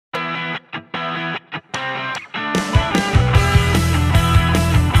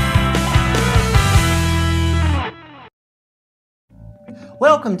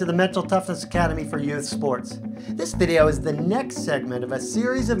Welcome to the Mental Toughness Academy for Youth Sports. This video is the next segment of a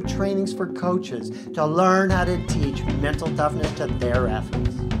series of trainings for coaches to learn how to teach mental toughness to their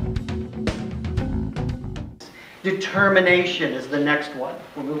athletes. Determination is the next one.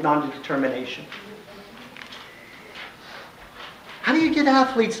 We're moving on to determination. How do you get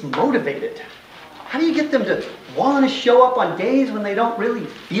athletes motivated? How do you get them to want to show up on days when they don't really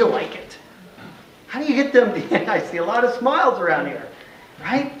feel like it? How do you get them to, I see a lot of smiles around here,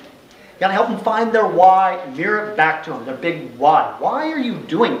 right? You got to help them find their why and mirror it back to them, their big why. Why are you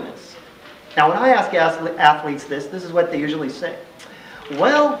doing this? Now, when I ask athletes this is what they usually say.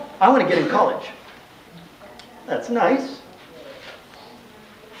 Well, I want to get in college. That's nice.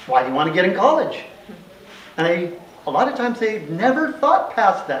 Why do you want to get in college? And a lot of times they've never thought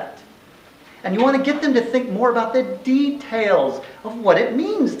past that. And you want to get them to think more about the details of what it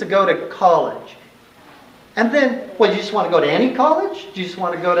means to go to college. And then, well, you just want to go to any college? Do you just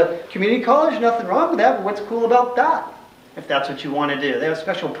want to go to community college? Nothing wrong with that, but what's cool about that? If that's what you want to do. They have a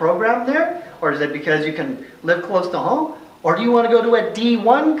special program there? Or is it because you can live close to home? Or do you want to go to a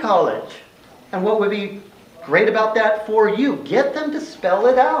D1 college? And what would be great about that for you? Get them to spell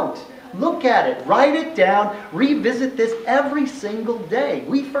it out. Look at it, write it down, revisit this every single day.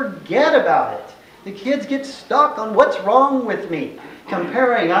 We forget about it. The kids get stuck on what's wrong with me.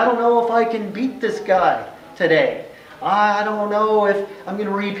 Comparing, I don't know if I can beat this guy today. I don't know if I'm going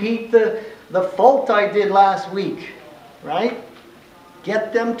to repeat the fault I did last week, right?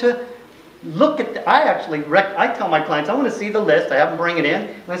 Get them to look at I tell my clients, I want to see the list. I have them bring it in.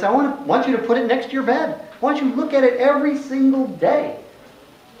 And I say, I want you to put it next to your bed. I want you to look at it every single day.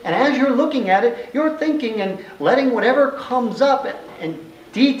 And as you're looking at it, you're thinking and letting whatever comes up in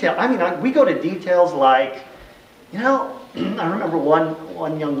detail. I mean, we go to details like, you know, I remember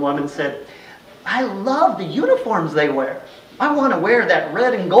one young woman said, I love the uniforms they wear. I want to wear that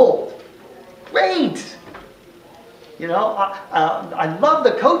red and gold. Great! You know, I love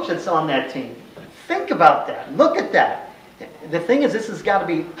the coach that's on that team. Think about that. Look at that. The thing is, this has got to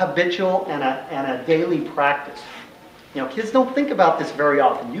be habitual and a daily practice. You know, kids don't think about this very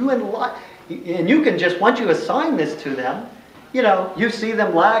often. And you can just, once you assign this to them, you know, you see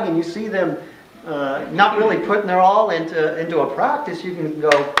them lag and you see them not really putting their all into a practice, you can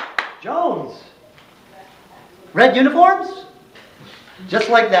go, Jones, red uniforms? Just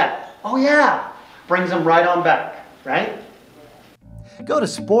like that. Oh yeah, brings them right on back, right? Go to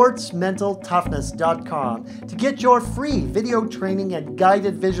sportsmentaltoughness.com to get your free video training and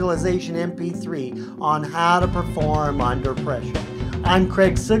guided visualization MP3 on how to perform under pressure. I'm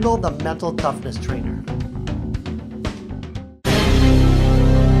Craig Sigel, the Mental Toughness Trainer.